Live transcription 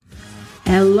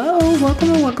Hello, welcome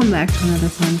and welcome back to another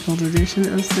fun-filled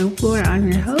edition of Soap Lore.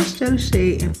 I'm your host, Joe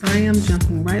Shea, and I am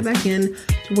jumping right back in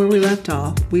to where we left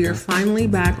off. We are finally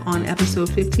back on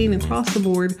episode 15 across the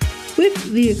board,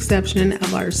 with the exception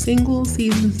of our single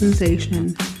season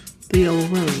sensation, The Yellow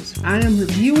Rose. I am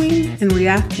reviewing and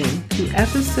reacting to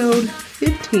episode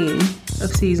 15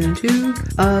 of season 2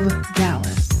 of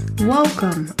Dallas.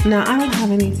 Welcome. Now, I don't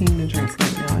have anything to drink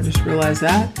right now. I just realized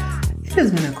that. It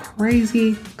has been a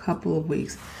crazy couple of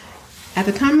weeks. At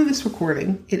the time of this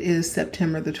recording, it is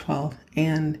September the 12th,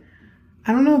 and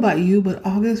I don't know about you, but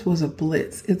August was a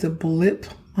blitz. It's a blip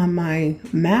on my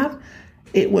map.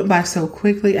 It went by so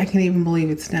quickly, I can't even believe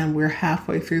it's done. We're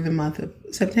halfway through the month of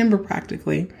September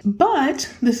practically. But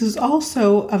this is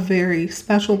also a very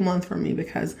special month for me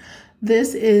because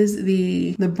this is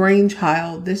the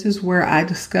brainchild. This is where I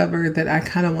discovered that I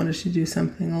kind of wanted to do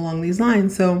something along these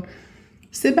lines. So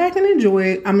sit back and enjoy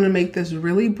it. I'm going to make this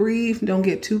really brief. Don't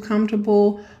get too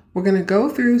comfortable. We're going to go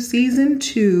through season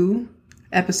 2,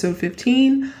 episode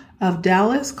 15 of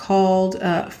Dallas, called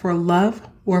For Love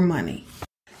or Money.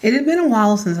 It had been a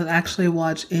while since I've actually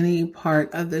watched any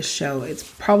part of this show. It's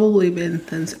probably been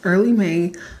since early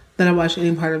May that I watched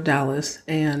any part of Dallas.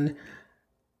 And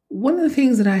one of the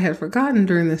things that I had forgotten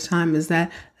during this time is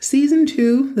that season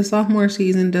 2, the sophomore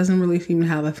season, doesn't really seem to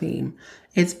have a theme.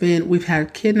 We've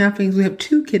had kidnappings. We have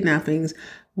 2 kidnappings.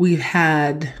 We've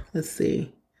had, not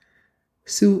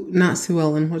Sue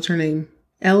Ellen, what's her name?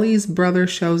 Ellie's brother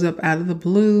shows up out of the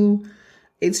blue.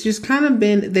 It's just kind of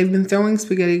they've been throwing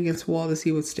spaghetti against the wall to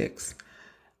see what sticks.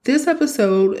 This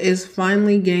episode is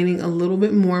finally gaining a little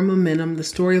bit more momentum. The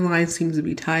storyline seems to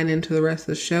be tied into the rest of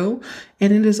the show,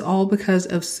 and it is all because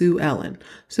of Sue Ellen.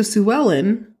 So Sue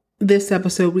Ellen, this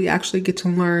episode, we actually get to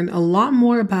learn a lot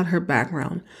more about her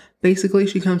background. Basically,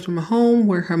 she comes from a home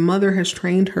where her mother has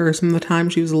trained her from the time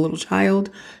she was a little child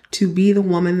to be the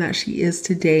woman that she is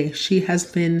today. She has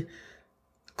been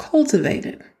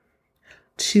cultivated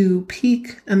to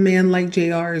pique a man like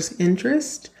JR's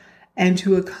interest and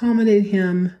to accommodate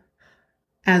him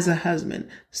as a husband.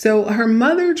 So her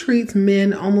mother treats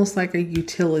men almost like a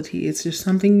utility. It's just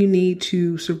something you need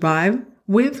to survive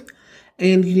with,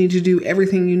 and you need to do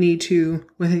everything you need to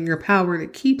within your power to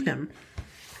keep him.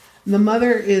 The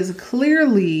mother is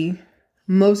clearly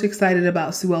most excited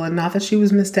about Sue Ellen. Not that she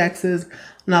was Miss Texas,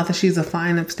 not that she's a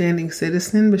fine, upstanding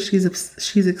citizen, but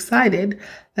she's excited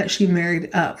that she married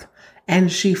up.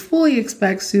 And she fully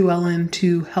expects Sue Ellen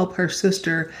to help her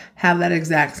sister have that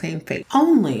exact same fate.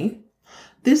 Only,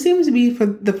 this seems to be for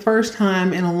the first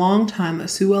time in a long time that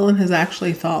Sue Ellen has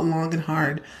actually thought long and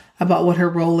hard about what her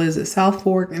role is at South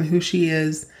Fork and who she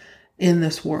is in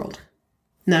this world.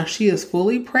 Now, she is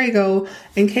fully prego.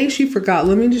 In case you forgot,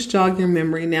 let me just jog your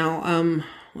memory now.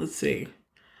 Let's see.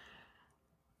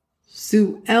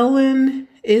 Sue Ellen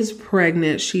is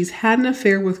pregnant. She's had an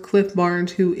affair with Cliff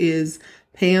Barnes, who is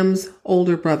Pam's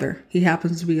older brother. He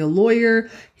happens to be a lawyer.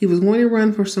 He was going to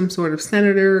run for some sort of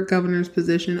senator, governor's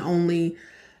position, only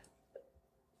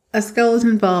a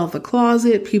skeleton fell out of the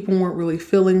closet. People weren't really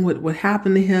feeling what would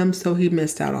happen to him, so he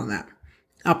missed out on that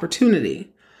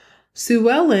opportunity. Sue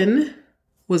Ellen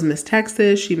was Miss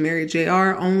Texas. She married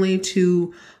JR only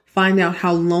to find out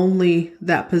how lonely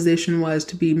that position was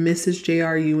to be Mrs.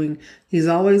 J.R. Ewing. He's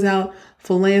always out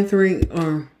philanthroping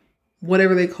or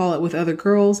whatever they call it with other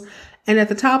girls. And at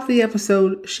the top of the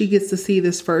episode, she gets to see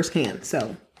this firsthand.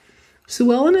 So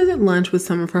Sue Ellen is at lunch with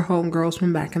some of her homegirls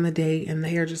from back in the day, and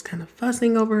they are just kind of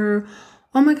fussing over her.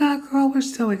 Oh my God, girl, we're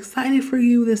so excited for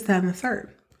you, this, that, and the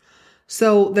third.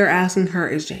 So they're asking her,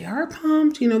 is JR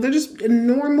pumped? They're just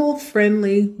normal,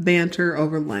 friendly banter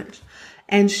over lunch.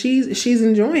 And she's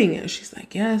enjoying it. She's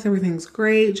like, yes, everything's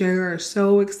great. JR is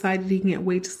so excited. He can't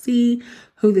wait to see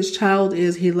who this child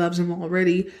is. He loves him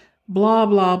already. Blah,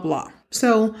 blah, blah.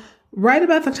 So right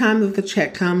about the time that the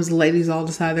check comes, the ladies all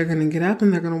decide they're going to get up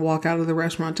and they're going to walk out of the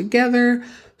restaurant together,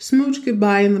 smooch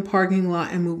goodbye in the parking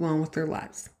lot, and move on with their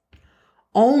lives.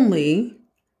 Only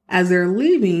as they're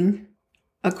leaving,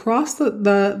 across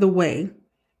the way,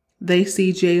 they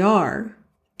see JR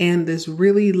and this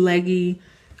really leggy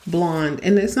blonde.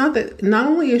 And it's not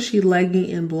only is she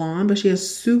leggy and blonde, but she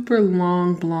has super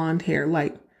long blonde hair,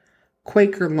 like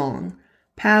Quaker long,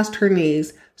 past her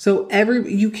knees. So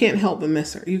you can't help but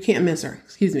miss her. You can't miss her.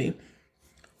 Excuse me.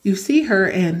 You see her,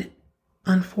 and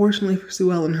unfortunately for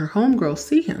Sue Ellen, her homegirls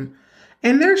see him.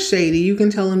 And they're shady. You can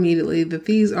tell immediately that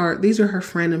these are her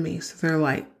frenemies. So they're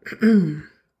like,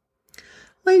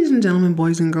 ladies and gentlemen,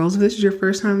 boys and girls, if this is your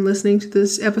first time listening to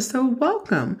this episode,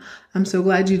 welcome. I'm so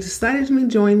glad you decided to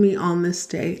join me on this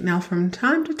day. Now, from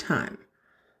time to time,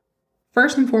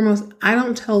 first and foremost, I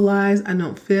don't tell lies, I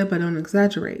don't fib, I don't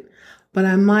exaggerate. but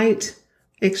I might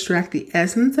extract the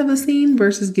essence of a scene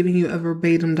versus giving you a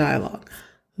verbatim dialogue.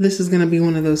 This is going to be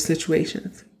one of those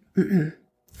situations.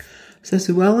 So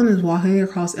Sue Ellen is walking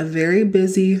across a very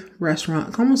busy restaurant.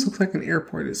 It almost looks like an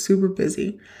airport. It's super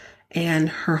busy. And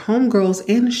her homegirls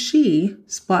and she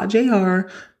spot JR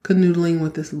canoodling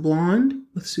with this blonde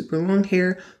with super long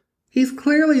hair. He's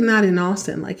clearly not in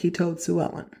Austin like he told Sue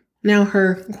Ellen. Now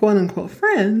her quote unquote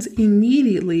friends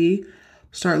immediately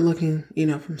start looking,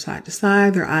 from side to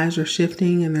side. Their eyes are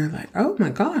shifting and they're like, oh my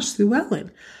gosh, Sue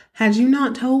Ellen. Had you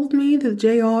not told me that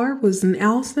JR was in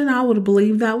Austin, I would have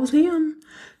believed that was him.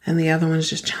 And the other ones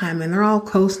just chime in. They're all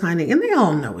co-signing and they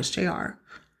all know it's JR.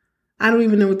 I don't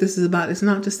even know what this is about. It's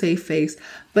not to save face,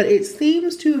 but it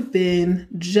seems to have been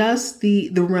just the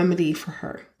remedy for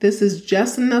her. This is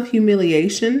just enough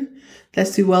humiliation that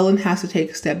Sue Ellen has to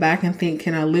take a step back and think,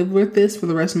 can I live with this for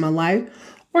the rest of my life?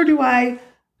 Or do I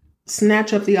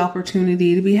snatch up the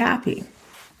opportunity to be happy?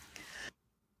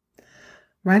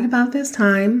 Right about this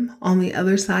time, on the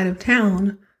other side of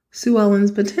town, Sue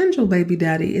Ellen's potential baby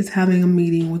daddy is having a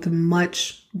meeting with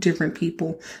much different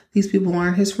people. These people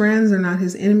aren't his friends. They're not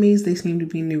his enemies. They seem to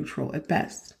be neutral at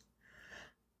best.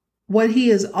 What he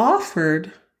is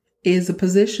offered is a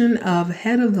position of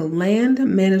head of the Land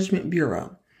Management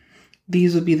Bureau.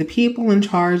 These would be the people in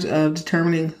charge of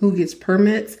determining who gets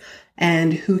permits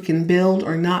and who can build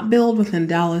or not build within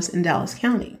Dallas and Dallas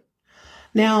County.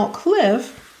 Now,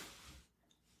 Cliff,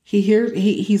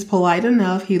 he's polite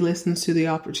enough. He listens to the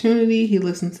opportunity. He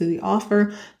listens to the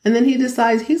offer. And then he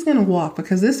decides he's going to walk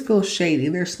because this feels shady.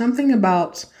 There's something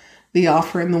about the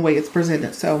offer and the way it's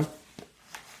presented. So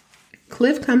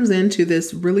Cliff comes into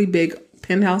this really big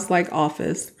penthouse-like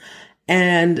office.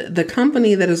 And the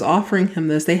company that is offering him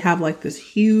this, they have like this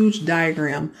huge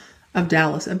diagram of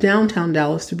Dallas, of downtown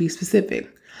Dallas to be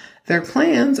specific. Their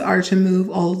plans are to move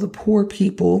all of the poor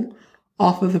people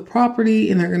off of the property,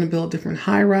 and they're going to build different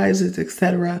high rises,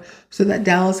 etc., so that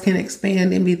Dallas can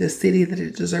expand and be the city that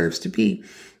it deserves to be.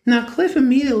 Now, Cliff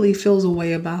immediately feels a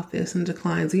way about this and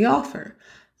declines the offer.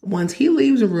 Once he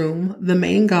leaves a room, the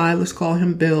main guy, let's call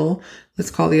him Bill,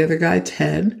 let's call the other guy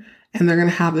Ted, and they're going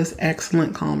to have this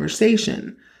excellent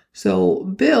conversation. So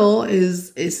Bill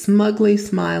is smugly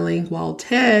smiling while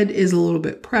Ted is a little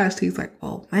bit pressed. He's like,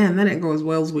 well, man, that didn't go as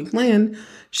well as we planned.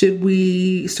 Should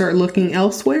we start looking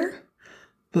elsewhere?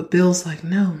 But Bill's like,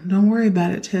 no, don't worry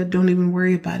about it, Ted. Don't even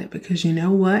worry about it, because you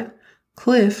know what?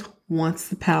 Cliff wants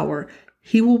the power.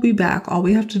 He will be back. All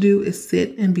we have to do is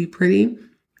sit and be pretty.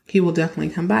 He will definitely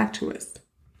come back to us.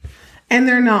 And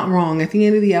they're not wrong. At the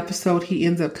end of the episode, he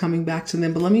ends up coming back to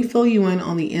them. But let me fill you in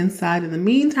on the inside. In the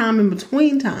meantime, in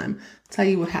between time, I'll tell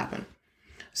you what happened.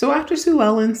 So after Sue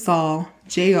Ellen saw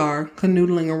JR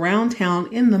canoodling around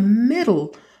town in the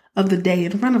middle of the day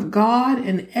in front of God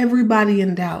and everybody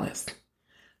in Dallas,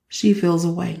 she feels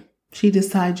away. She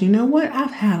decides, you know what?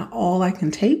 I've had all I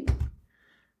can take.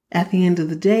 At the end of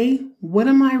the day, what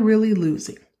am I really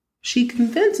losing? She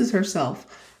convinces herself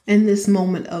in this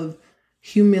moment of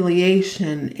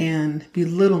humiliation and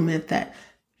belittlement that,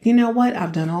 you know what?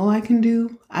 I've done all I can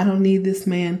do. I don't need this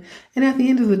man. And at the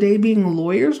end of the day, being a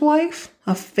lawyer's wife,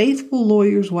 a faithful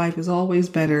lawyer's wife is always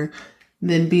better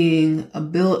than being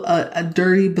a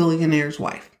dirty billionaire's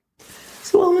wife.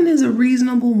 Sue Ellen is a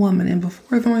reasonable woman, and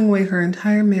before throwing away her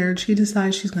entire marriage, she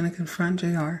decides she's going to confront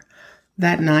JR.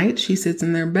 That night, she sits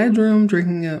in their bedroom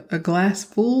drinking a glass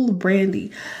full of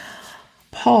brandy.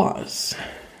 Pause.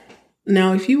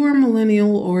 Now, if you are a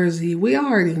millennial or a Z, we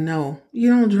already know you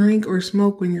don't drink or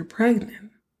smoke when you're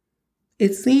pregnant.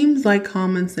 It seems like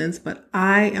common sense, but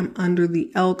I am under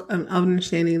the ilk of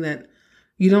understanding that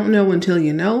you don't know until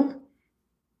you know.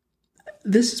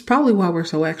 This is probably why we're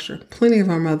so extra. Plenty of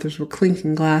our mothers were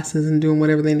clinking glasses and doing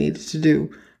whatever they needed to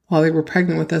do while they were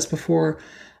pregnant with us before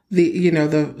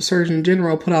the Surgeon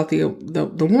General put out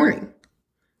the warning.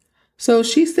 So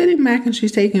she's sitting back and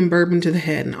she's taking bourbon to the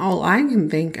head. And all I can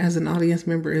think as an audience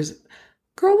member is,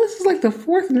 girl, this is like the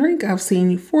fourth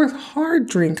hard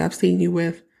drink I've seen you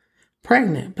with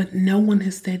pregnant. But no one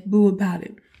has said boo about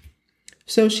it.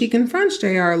 So she confronts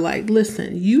JR like,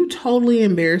 listen, you totally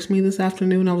embarrassed me this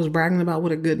afternoon. I was bragging about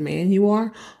what a good man you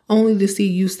are, only to see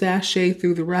you sashay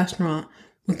through the restaurant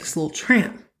with this little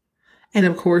tramp. And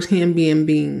of course, him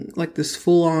being like this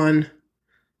full-on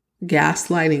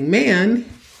gaslighting man,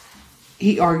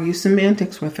 he argues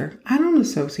semantics with her. I don't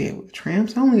associate with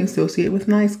tramps. I only associate with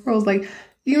nice girls. Like,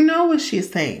 you know what she's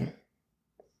saying.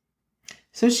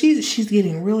 So she's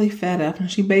getting really fed up,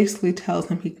 and she basically tells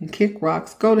him he can kick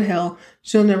rocks, go to hell.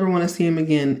 She'll never want to see him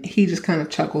again. He just kind of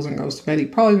chuckles and goes to bed. He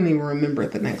probably didn't even remember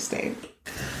it the next day.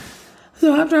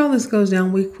 So after all this goes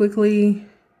down, we quickly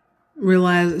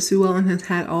realize that Sue Ellen has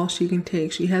had all she can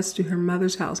take. She heads to her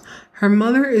mother's house. Her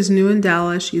mother is new in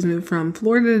Dallas. She's moved from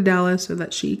Florida to Dallas so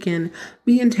that she can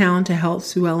be in town to help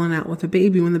Sue Ellen out with a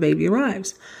baby when the baby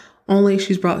arrives. Only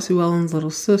she's brought Sue Ellen's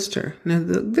little sister. Now,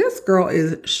 this girl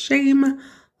is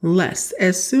shameless.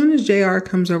 As soon as JR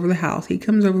comes over the house, he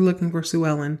comes over looking for Sue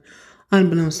Ellen.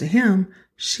 Unbeknownst to him,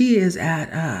 she is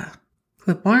at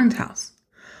Cliff Barnes' house.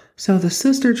 So the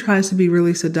sister tries to be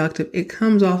really seductive. It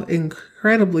comes off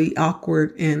incredibly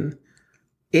awkward and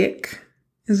ick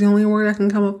is the only word I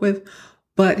can come up with.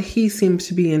 But he seems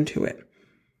to be into it.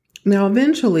 Now,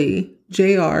 eventually,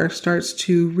 JR starts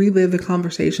to relive the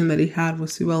conversation that he had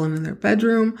with Sue Ellen in their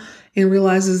bedroom and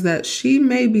realizes that she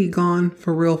may be gone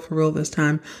for real this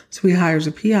time. So he hires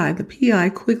a PI. The PI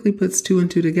quickly puts 2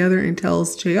 and 2 together and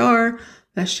tells JR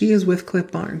that she is with Cliff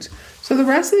Barnes. So the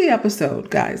rest of the episode,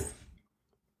 guys,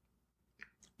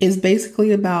 is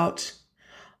basically about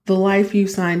the life you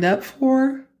signed up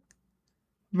for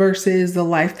versus the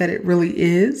life that it really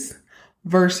is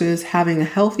versus having a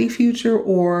healthy future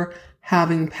or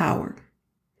having power.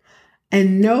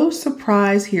 And no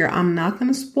surprise here, I'm not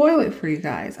going to spoil it for you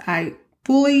guys. I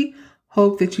fully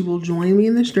hope that you will join me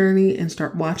in this journey and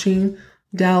start watching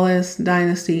Dallas,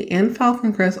 Dynasty, and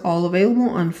Falcon Crest, all available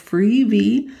on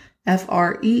Freevee,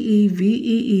 Freevee,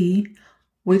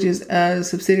 which is a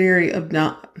subsidiary of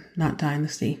not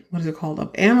Dynasty. What is it called?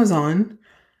 Of Amazon.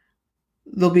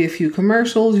 There'll be a few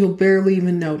commercials. You'll barely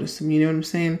even notice them. You know what I'm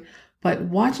saying? But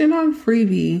watch it on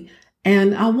Freevee.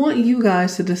 And I want you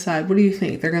guys to decide, what do you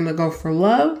think? They're going to go for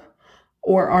love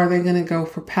or are they going to go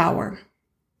for power?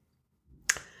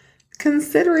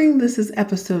 Considering this is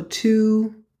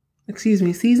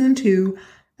season 2,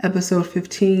 episode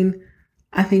 15,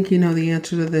 I think you know the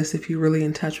answer to this if you're really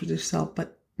in touch with yourself.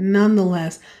 But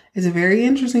nonetheless, it's a very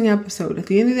interesting episode. At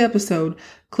the end of the episode,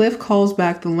 Cliff calls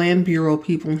back the Land Bureau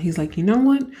people and he's like, you know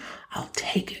what? I'll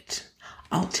take it.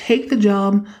 I'll take the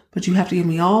job, but you have to give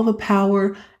me all the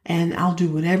power and I'll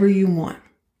do whatever you want.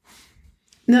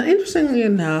 Now, interestingly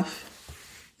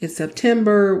enough, it's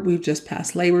September. We've just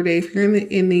passed Labor Day. If you're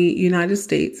in the United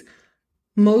States,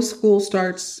 most school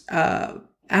starts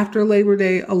after Labor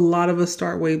Day. A lot of us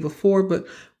start way before, but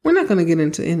we're not going to get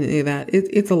into any of that.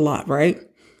 It's a lot, right?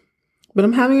 But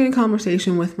I'm having a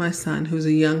conversation with my son, who's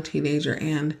a young teenager,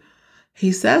 and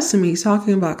he says to me, he's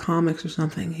talking about comics or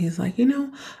something. He's like,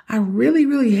 I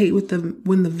really hate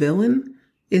when the villain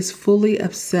is fully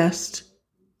obsessed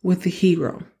with the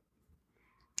hero.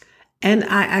 And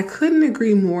I couldn't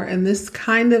agree more. And this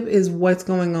kind of is what's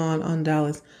going on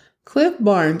Dallas. Cliff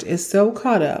Barnes is so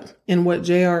caught up in what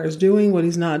JR is doing, what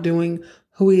he's not doing,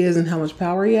 who he is and how much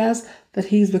power he has, that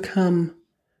he's become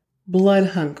blood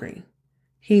hungry.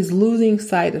 He's losing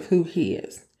sight of who he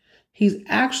is. He's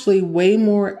actually way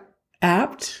more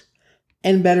apt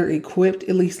and better equipped,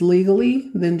 at least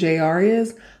legally, than JR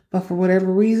is. But for whatever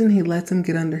reason, he lets him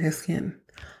get under his skin.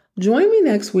 Join me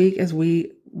next week as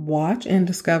we watch and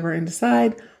discover and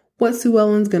decide what Sue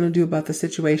Ellen's going to do about the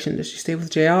situation. Does she stay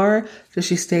with JR? Does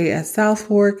she stay at South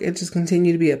Fork and just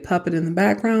continue to be a puppet in the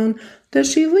background? Does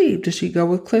she leave? Does she go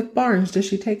with Cliff Barnes? Does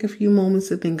she take a few moments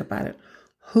to think about it?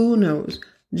 Who knows?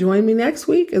 Join me next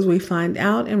week as we find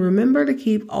out, and remember to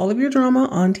keep all of your drama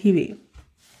on TV.